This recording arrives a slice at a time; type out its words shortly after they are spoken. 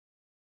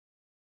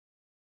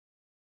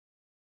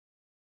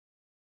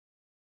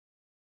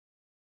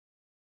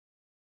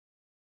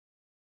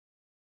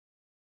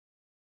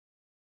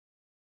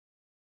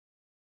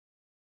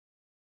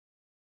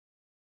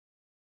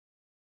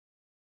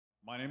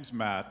My name's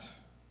Matt,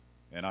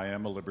 and I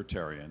am a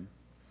libertarian.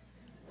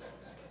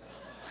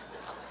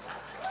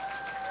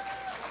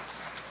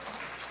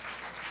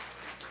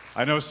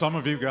 I know some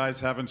of you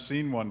guys haven't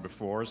seen one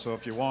before, so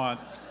if you want,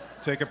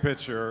 take a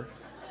picture,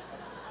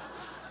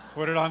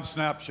 put it on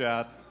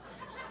Snapchat,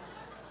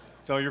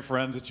 tell your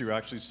friends that you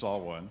actually saw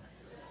one.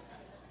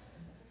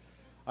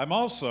 I'm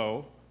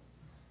also,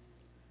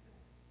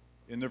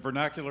 in the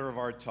vernacular of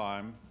our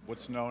time,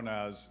 what's known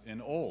as an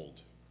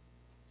old.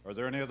 Are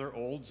there any other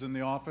olds in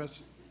the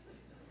office?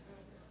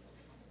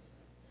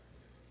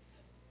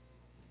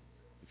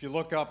 If you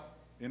look up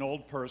an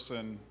old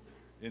person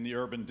in the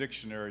Urban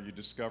Dictionary, you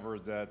discover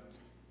that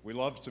we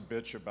love to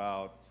bitch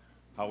about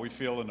how we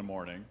feel in the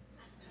morning.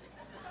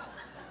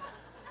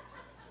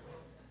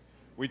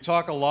 We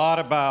talk a lot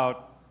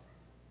about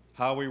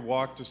how we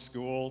walk to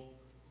school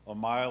a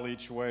mile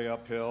each way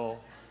uphill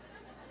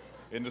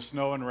in the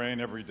snow and rain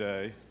every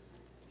day.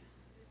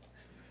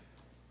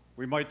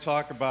 We might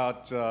talk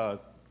about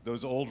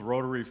those old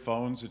rotary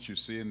phones that you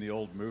see in the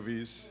old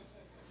movies,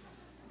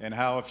 and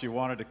how if you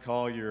wanted to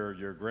call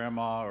your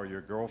grandma or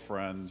your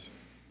girlfriend,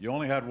 you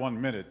only had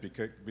 1 minute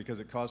because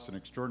it cost an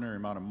extraordinary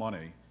amount of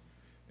money,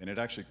 and it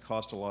actually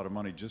cost a lot of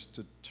money just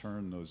to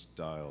turn those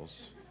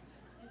dials.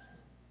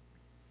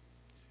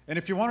 And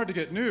if you wanted to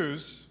get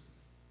news,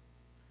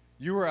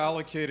 you were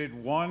allocated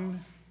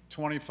one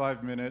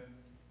 25-minute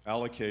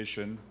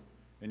allocation,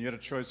 and you had a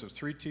choice of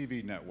 3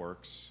 TV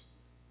networks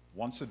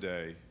once a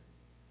day,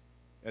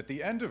 at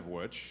the end of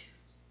which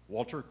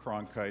Walter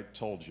Cronkite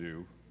told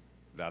you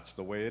that's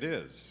the way it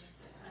is.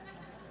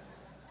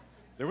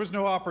 There was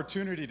no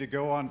opportunity to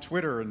go on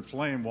Twitter and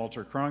flame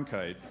Walter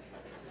Cronkite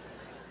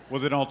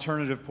with an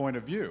alternative point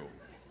of view.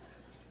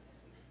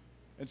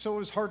 And so it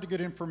was hard to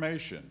get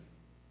information.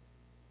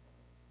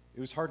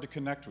 It was hard to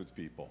connect with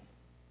people.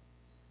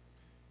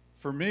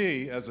 For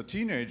me, as a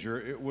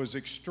teenager, it was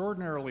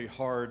extraordinarily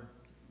hard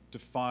to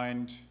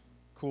find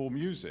cool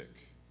music.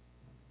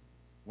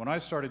 When I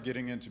started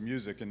getting into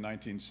music in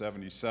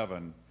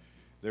 1977,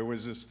 there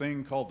was this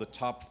thing called the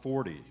Top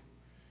 40,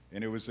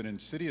 and it was an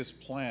insidious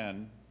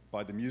plan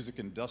by the music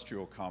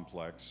industrial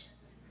complex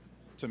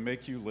to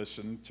make you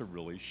listen to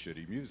really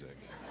shitty music.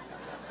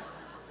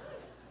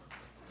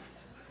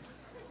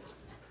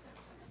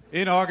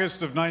 In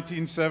August of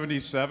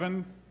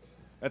 1977,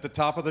 at the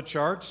top of the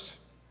charts,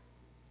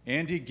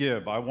 Andy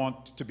Gibb, I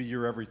Want to Be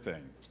Your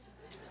Everything.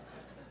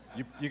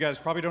 You guys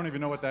probably don't even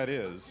know what that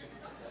is.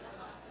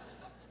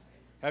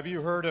 Have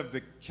you heard of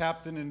the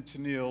Captain and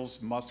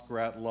Tennille's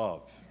Muskrat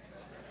Love?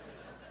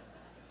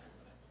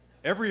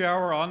 Every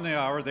hour on the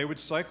hour, they would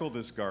cycle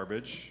this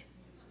garbage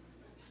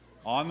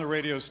on the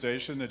radio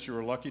station that you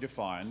were lucky to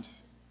find,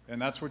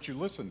 and that's what you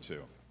listened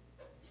to.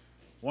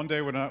 One day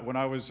when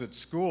I was at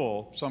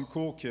school, some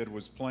cool kid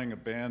was playing a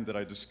band that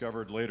I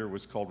discovered later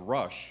was called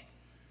Rush.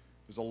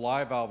 It was a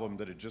live album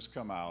that had just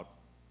come out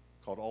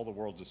called All the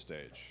World's a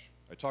Stage.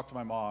 I talked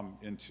my mom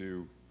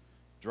into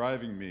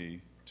driving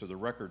me to the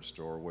record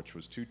store, which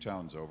was 2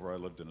 towns over. I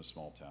lived in a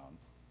small town.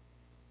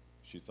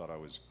 She thought I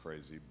was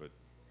crazy, but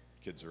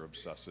kids are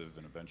obsessive,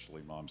 and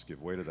eventually moms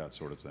give way to that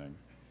sort of thing.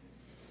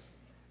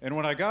 And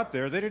when I got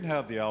there, they didn't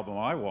have the album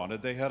I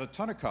wanted. They had a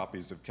ton of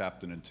copies of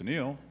Captain and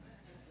Tennille.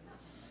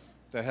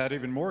 They had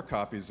even more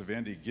copies of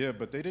Andy Gibb,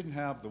 but they didn't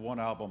have the one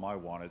album I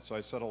wanted, so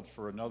I settled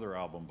for another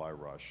album by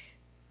Rush.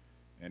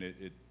 And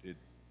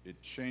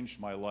it changed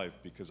my life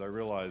because I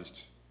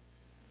realized,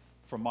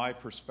 from my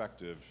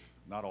perspective,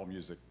 not all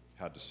music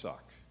had to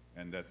suck,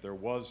 and that there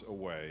was a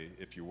way,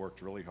 if you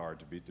worked really hard,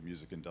 to beat the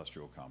music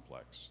industrial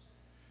complex.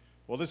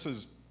 Well, this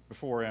is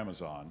before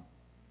Amazon.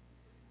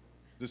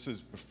 This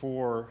is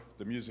before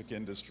the music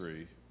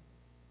industry,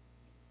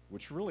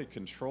 which really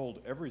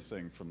controlled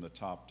everything from the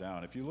top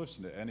down. If you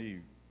listen to any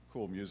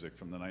cool music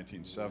from the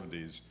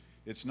 1970s,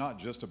 it's not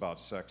just about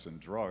sex and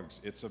drugs,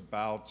 it's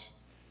about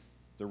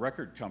the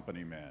record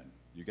company man.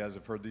 You guys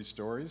have heard these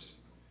stories?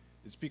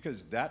 It's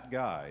because that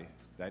guy,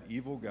 that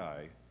evil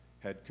guy,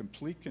 had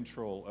complete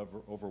control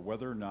over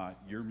whether or not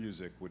your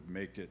music would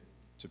make it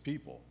to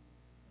people.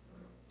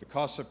 The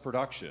cost of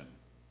production,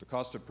 the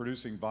cost of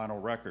producing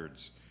vinyl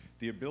records,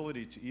 the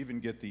ability to even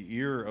get the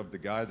ear of the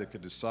guy that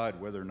could decide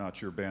whether or not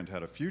your band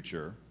had a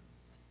future,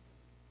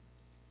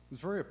 was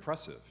very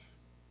oppressive.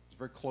 It was a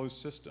very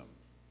closed system.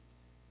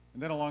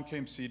 And then along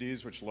came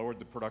CDs, which lowered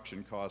the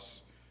production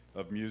costs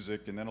of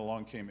music, and then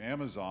along came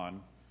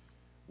Amazon,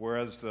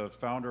 whereas the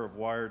founder of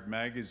Wired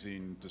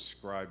magazine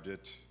described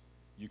it,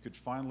 you could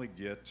finally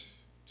get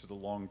to the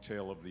long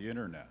tail of the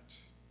internet.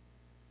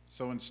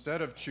 So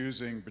instead of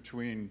choosing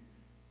between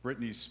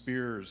Britney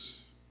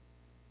Spears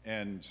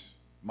and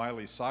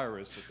Miley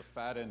Cyrus at the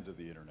fat end of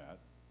the internet,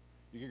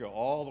 you could go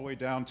all the way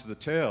down to the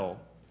tail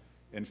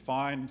and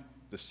find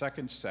the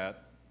second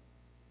set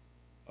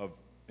of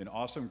an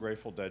awesome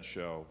Grateful Dead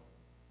show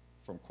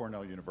from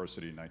Cornell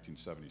University in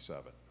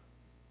 1977.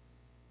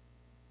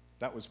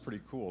 That was pretty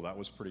cool, that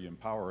was pretty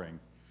empowering,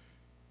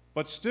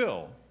 but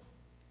still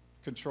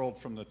controlled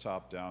from the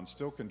top down,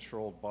 still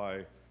controlled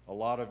by a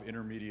lot of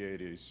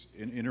intermediators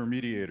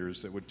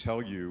that would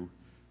tell you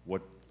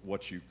what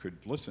what you could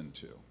listen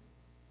to.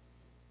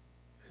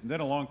 And then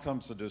along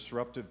comes the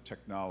disruptive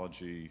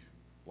technology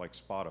like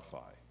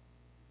Spotify.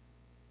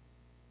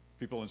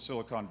 People in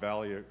Silicon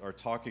Valley are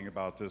talking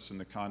about this in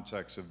the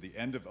context of the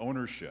end of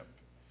ownership.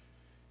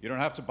 You don't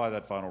have to buy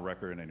that vinyl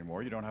record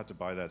anymore. You don't have to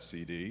buy that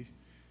CD.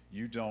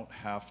 You don't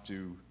have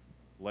to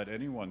let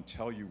anyone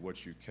tell you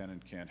what you can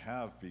and can't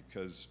have,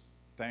 because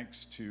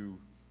thanks to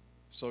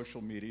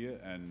social media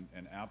and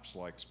apps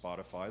like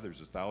Spotify, there's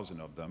 1,000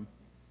 of them,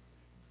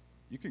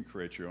 you can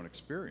create your own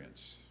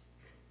experience.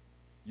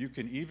 You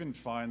can even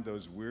find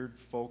those weird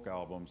folk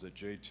albums that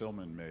Jay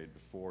Tillman made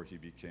before he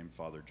became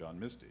Father John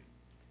Misty.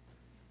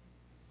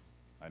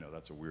 I know,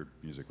 that's a weird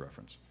music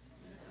reference.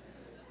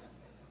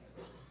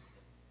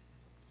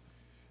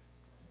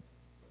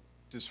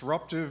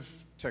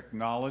 Disruptive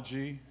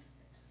technology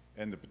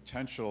and the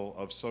potential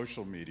of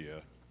social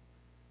media,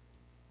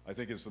 I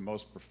think, is the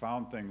most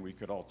profound thing we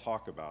could all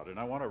talk about. And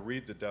I want to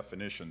read the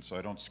definition so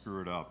I don't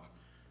screw it up,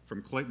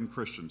 from Clayton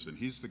Christensen.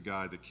 He's the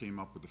guy that came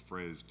up with the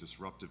phrase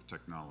disruptive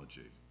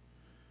technology.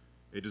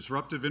 A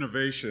disruptive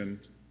innovation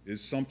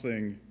is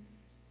something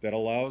that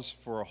allows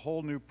for a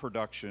whole new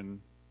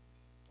production,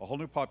 a whole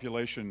new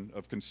population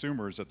of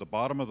consumers at the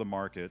bottom of the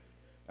market,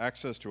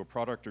 access to a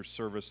product or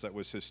service that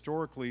was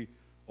historically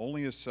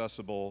only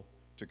accessible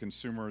to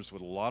consumers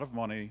with a lot of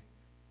money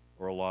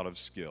or a lot of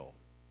skill.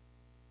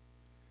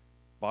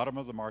 Bottom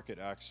of the market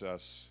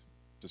access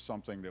to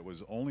something that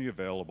was only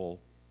available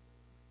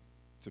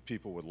to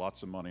people with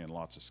lots of money and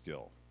lots of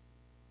skill.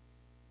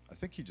 I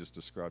think he just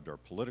described our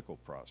political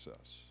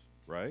process,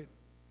 right?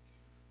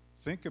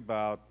 Think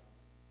about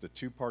the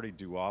two-party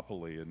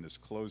duopoly in this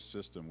closed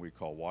system we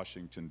call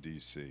Washington,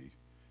 D.C.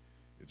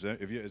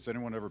 Has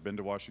anyone ever been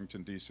to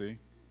Washington, D.C.?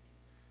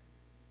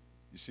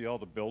 You see all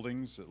the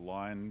buildings that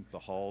line the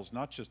halls,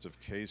 not just of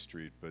K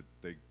Street, but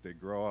they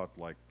grow out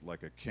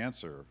like a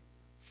cancer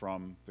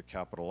from the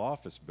Capitol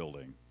Office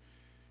building.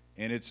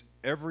 And it's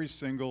every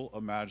single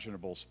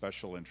imaginable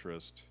special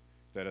interest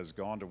that has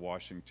gone to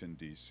Washington,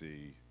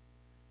 D.C.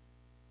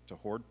 to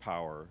hoard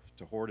power,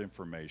 to hoard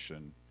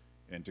information,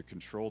 and to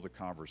control the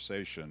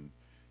conversation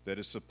that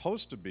is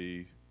supposed to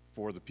be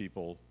for the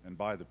people and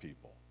by the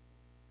people.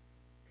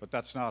 But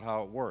that's not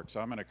how it works.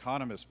 I'm an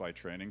economist by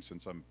training.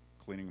 Since I'm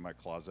cleaning my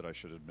closet, I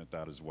should admit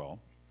that as well.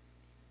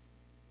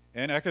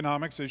 And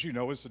economics, as you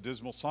know, is a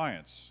dismal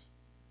science.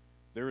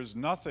 There is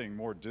nothing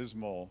more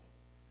dismal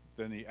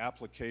than the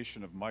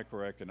application of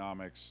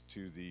microeconomics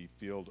to the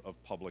field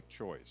of public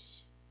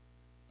choice.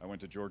 I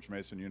went to George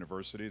Mason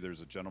University.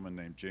 There's a gentleman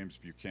named James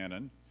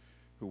Buchanan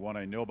who won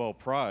a Nobel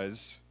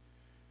Prize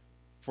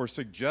for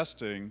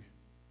suggesting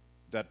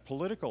that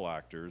political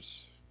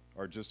actors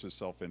are just as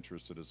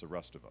self-interested as the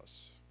rest of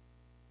us.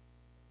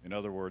 In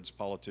other words,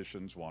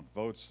 politicians want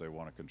votes, they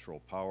want to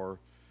control power.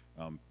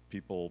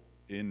 People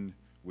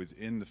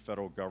within the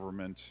federal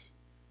government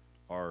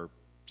are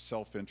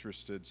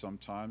self-interested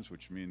sometimes,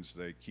 which means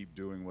they keep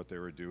doing what they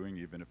were doing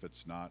even if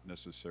it's not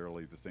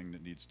necessarily the thing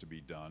that needs to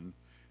be done.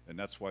 And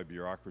that's why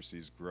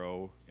bureaucracies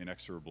grow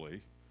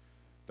inexorably.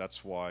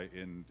 That's why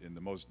in the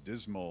most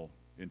dismal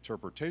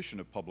interpretation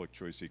of public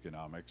choice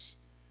economics,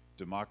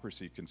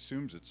 democracy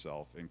consumes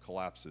itself and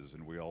collapses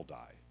and we all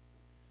die.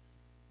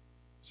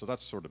 So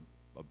that's sort of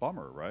a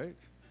bummer, right?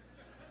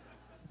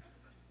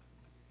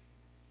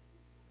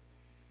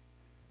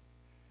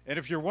 And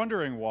if you're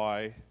wondering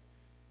why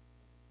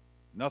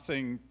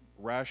nothing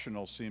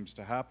rational seems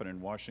to happen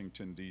in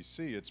Washington,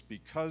 D.C., it's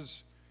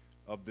because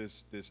of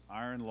this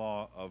iron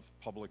law of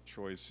public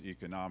choice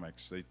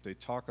economics. They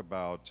talk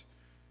about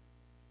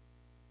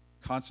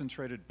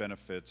concentrated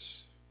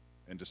benefits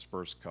and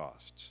dispersed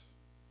costs.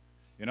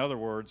 In other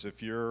words,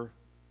 if you're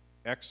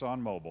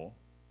ExxonMobil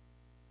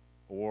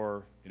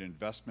or an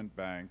investment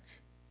bank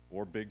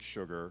or Big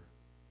Sugar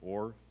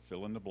or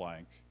fill in the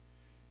blank,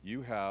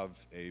 you have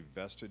a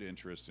vested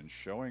interest in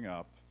showing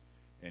up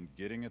and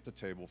getting at the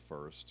table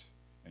first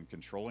and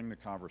controlling the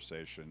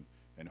conversation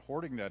and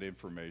hoarding that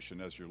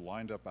information as you're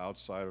lined up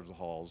outside of the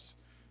halls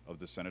of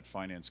the Senate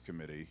Finance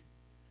Committee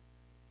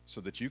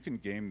so that you can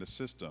game the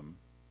system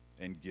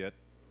and get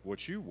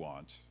what you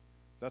want.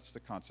 That's the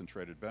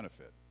concentrated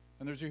benefit.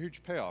 And there's a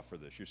huge payoff for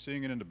this. You're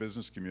seeing it in the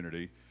business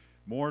community.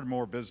 More and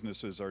more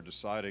businesses are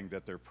deciding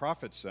that their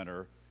profit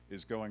center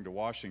is going to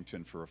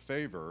Washington for a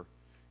favor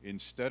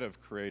instead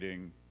of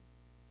creating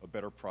a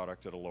better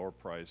product at a lower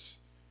price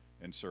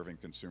and serving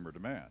consumer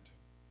demand.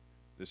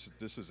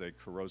 This is a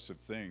corrosive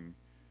thing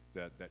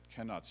that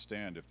cannot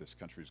stand if this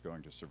country is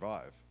going to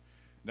survive.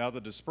 Now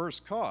the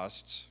dispersed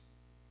costs,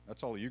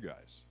 that's all you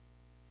guys.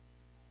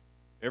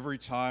 Every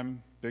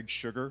time Big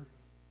Sugar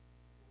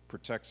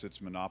protects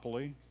its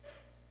monopoly,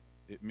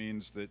 it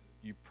means that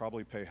you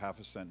probably pay half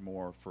a cent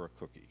more for a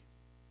cookie.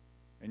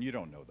 And you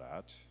don't know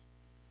that.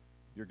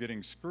 You're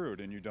getting screwed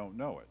and you don't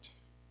know it.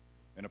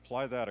 And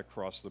apply that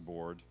across the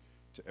board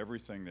to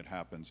everything that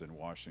happens in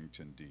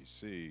Washington,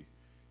 D.C.,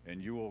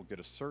 and you will get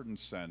a certain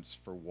sense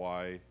for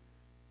why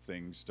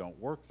things don't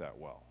work that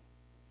well.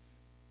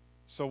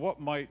 So what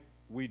might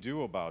we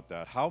do about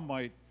that? How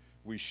might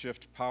we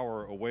shift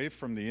power away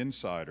from the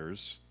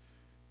insiders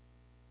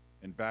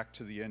and back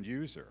to the end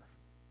user?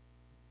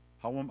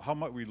 How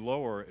might we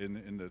lower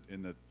in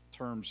the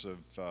terms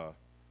of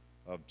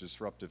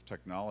disruptive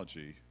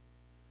technology,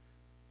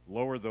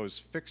 lower those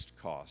fixed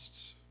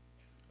costs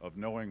of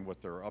knowing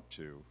what they're up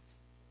to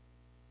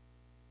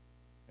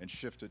and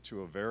shift it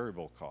to a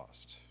variable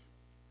cost?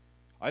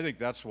 I think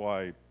that's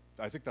why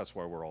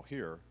we're all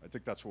here. I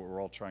think that's what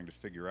we're all trying to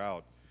figure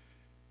out.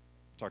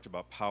 Talked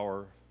about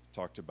power,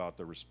 talked about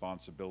the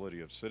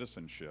responsibility of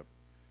citizenship.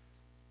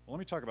 Well, let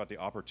me talk about the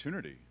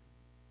opportunity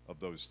of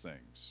those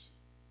things.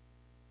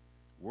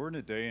 We're in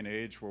a day and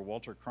age where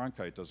Walter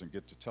Cronkite doesn't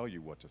get to tell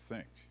you what to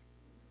think.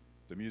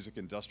 The music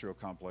industrial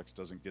complex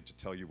doesn't get to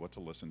tell you what to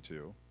listen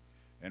to.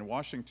 And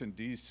Washington,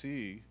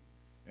 D.C.,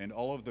 and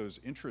all of those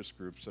interest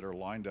groups that are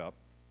lined up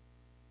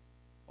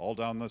all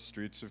down the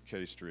streets of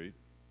K Street,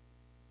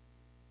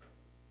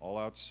 all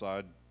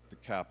outside the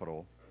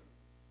Capitol,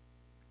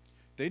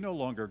 they no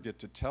longer get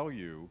to tell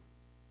you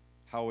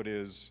how it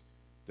is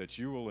that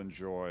you will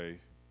enjoy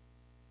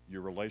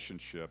your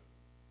relationship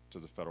to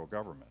the federal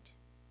government.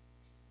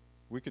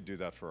 We could do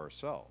that for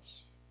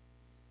ourselves.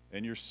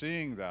 And you're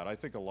seeing that. I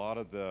think a lot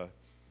of the,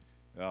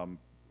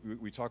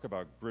 we talk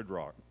about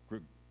gridlock.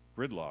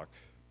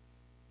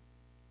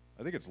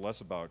 I think it's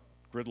less about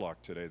gridlock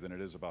today than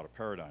it is about a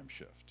paradigm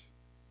shift.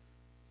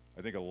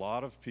 I think a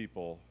lot of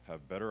people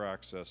have better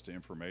access to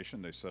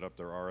information. They set up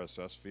their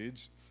RSS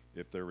feeds.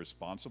 If they're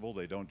responsible,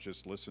 they don't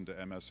just listen to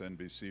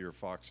MSNBC or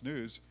Fox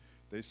News.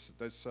 They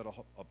set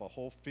up a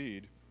whole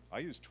feed. I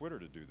use Twitter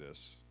to do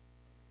this.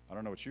 I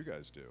don't know what you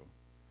guys do.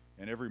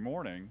 And every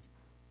morning,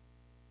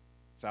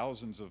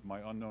 thousands of my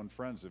unknown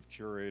friends have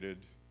curated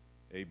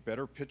a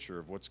better picture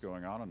of what's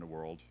going on in the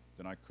world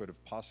than I could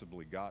have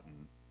possibly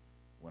gotten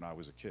when I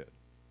was a kid.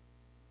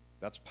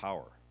 That's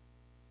power.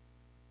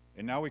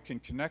 And now we can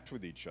connect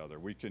with each other.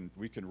 We can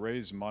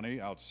raise money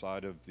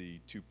outside of the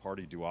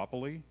two-party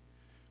duopoly.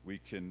 We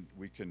can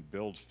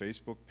build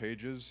Facebook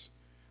pages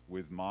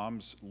with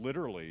moms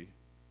literally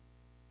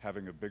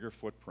having a bigger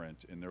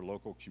footprint in their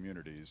local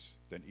communities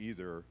than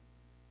either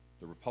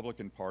the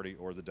Republican Party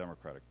or the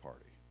Democratic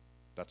Party.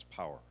 That's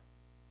power.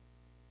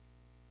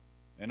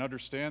 And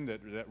understand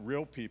that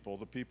real people,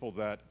 the people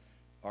that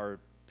are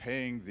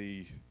paying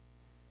the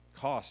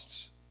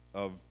costs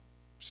of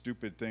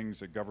stupid things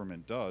that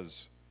government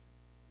does,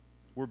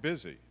 we're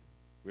busy.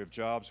 We have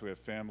jobs, we have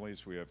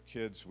families, we have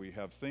kids, we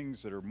have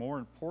things that are more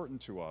important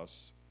to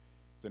us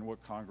than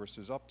what Congress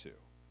is up to.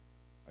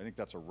 I think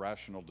that's a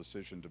rational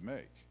decision to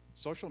make.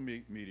 Social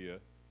media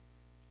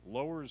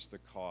lowers the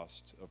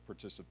cost of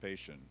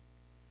participation,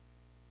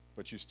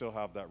 but you still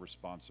have that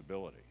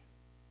responsibility.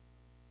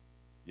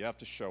 You have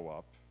to show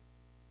up.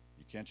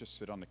 You can't just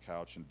sit on the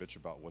couch and bitch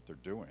about what they're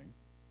doing.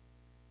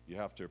 You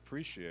have to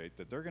appreciate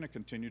that they're going to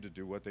continue to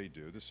do what they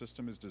do. The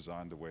system is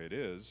designed the way it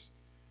is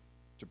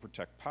to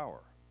protect power.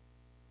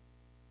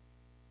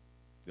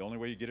 The only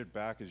way you get it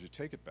back is you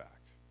take it back.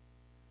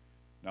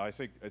 Now, I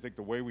think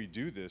the way we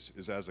do this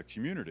is as a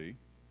community,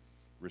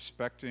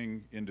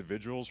 respecting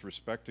individuals,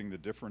 respecting the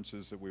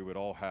differences that we would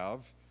all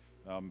have.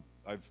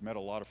 I've met a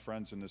lot of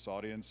friends in this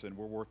audience, and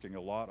we're working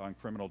a lot on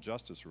criminal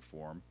justice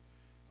reform.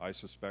 I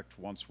suspect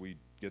once we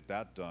get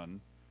that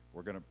done,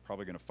 we're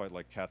probably going to fight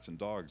like cats and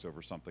dogs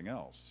over something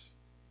else.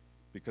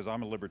 Because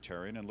I'm a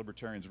libertarian, and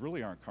libertarians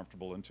really aren't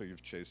comfortable until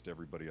you've chased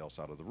everybody else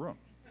out of the room.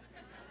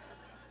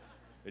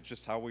 It's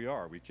just how we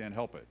are. We can't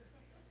help it.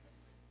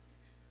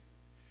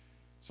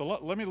 So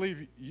let me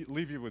leave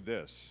you with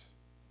this.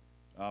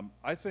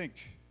 I think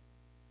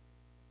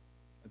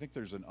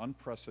there's an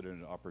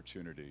unprecedented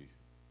opportunity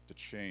to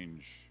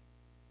change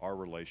our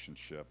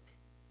relationship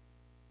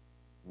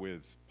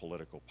with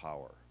political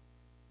power.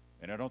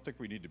 And I don't think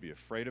we need to be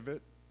afraid of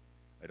it.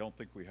 I don't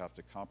think we have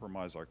to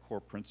compromise our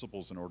core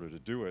principles in order to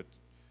do it,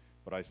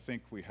 but I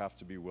think we have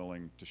to be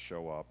willing to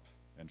show up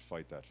and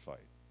fight that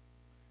fight.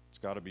 It's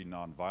got to be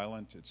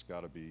nonviolent. It's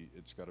got to be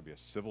a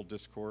civil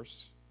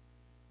discourse,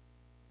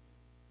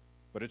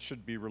 but it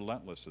should be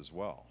relentless as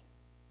well.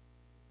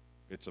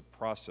 It's a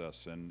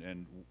process,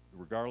 and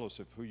regardless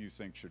of who you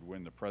think should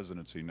win the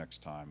presidency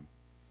next time,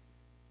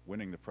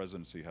 winning the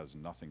presidency has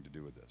nothing to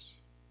do with this.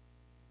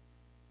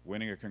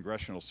 Winning a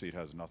congressional seat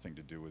has nothing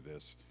to do with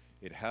this.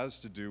 It has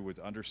to do with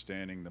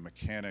understanding the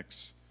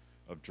mechanics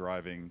of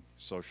driving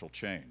social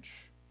change.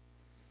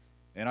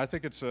 And I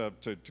think it's, to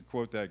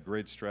quote that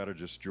great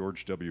strategist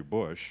George W.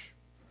 Bush,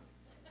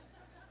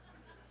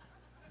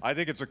 I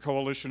think it's a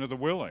coalition of the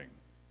willing.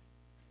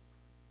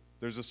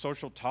 There's a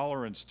social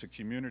tolerance to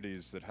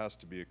communities that has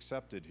to be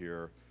accepted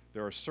here.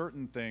 There are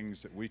certain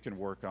things that we can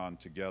work on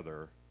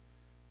together,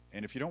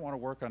 and if you don't want to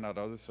work on that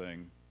other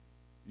thing,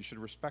 you should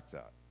respect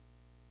that.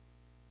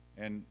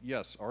 And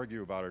yes,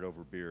 argue about it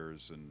over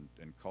beers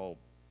and call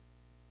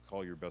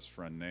your best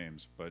friend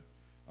names, but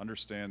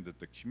understand that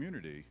the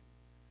community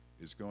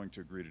is going to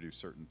agree to do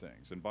certain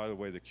things. And by the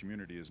way, the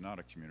community is not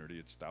a community.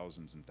 It's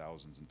thousands and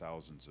thousands and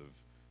thousands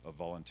of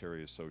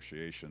voluntary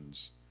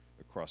associations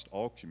across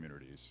all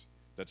communities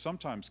that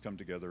sometimes come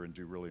together and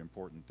do really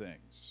important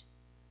things.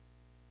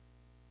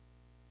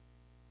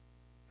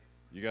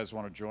 You guys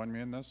want to join me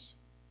in this?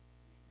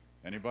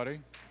 Anybody?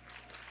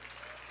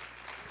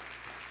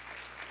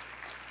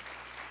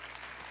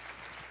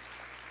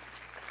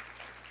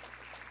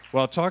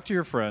 Well, talk to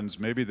your friends.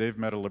 Maybe they've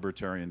met a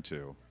libertarian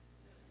too.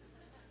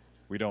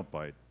 We don't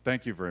bite.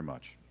 Thank you very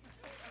much.